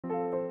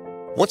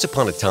Once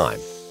upon a time,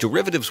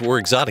 derivatives were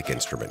exotic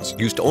instruments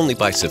used only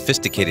by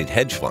sophisticated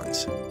hedge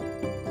funds.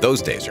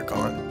 Those days are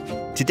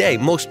gone. Today,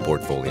 most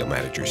portfolio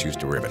managers use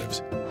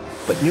derivatives,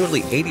 but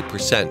nearly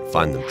 80%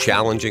 find them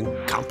challenging,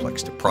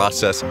 complex to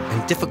process,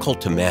 and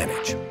difficult to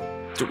manage.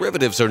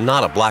 Derivatives are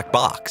not a black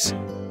box.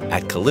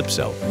 At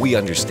Calypso, we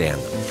understand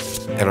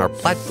them, and our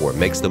platform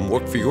makes them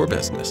work for your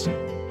business.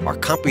 Our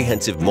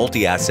comprehensive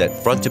multi-asset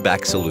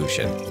front-to-back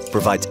solution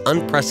provides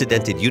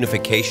unprecedented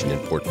unification in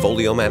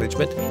portfolio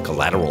management,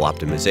 collateral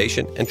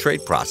optimization, and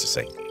trade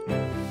processing.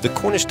 The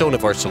cornerstone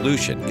of our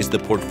solution is the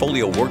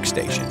Portfolio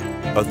Workstation,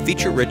 a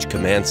feature-rich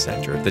command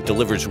center that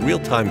delivers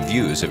real-time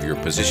views of your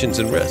positions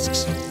and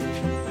risks.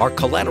 Our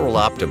Collateral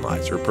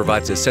Optimizer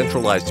provides a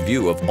centralized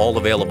view of all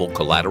available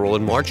collateral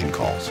and margin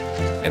calls,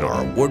 and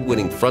our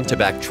award-winning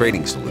front-to-back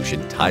trading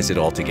solution ties it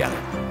all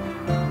together.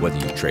 Whether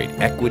you trade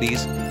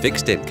equities,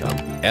 fixed income,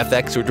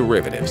 FX, or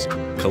derivatives,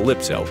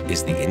 Calypso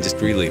is the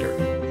industry leader.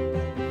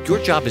 Your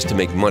job is to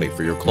make money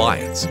for your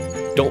clients.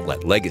 Don't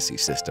let legacy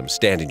systems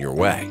stand in your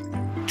way.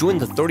 Join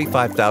the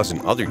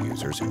 35,000 other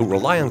users who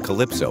rely on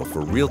Calypso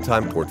for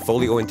real-time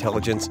portfolio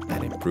intelligence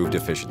and improved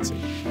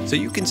efficiency, so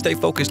you can stay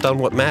focused on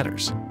what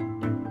matters.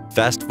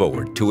 Fast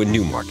forward to a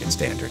new market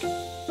standard.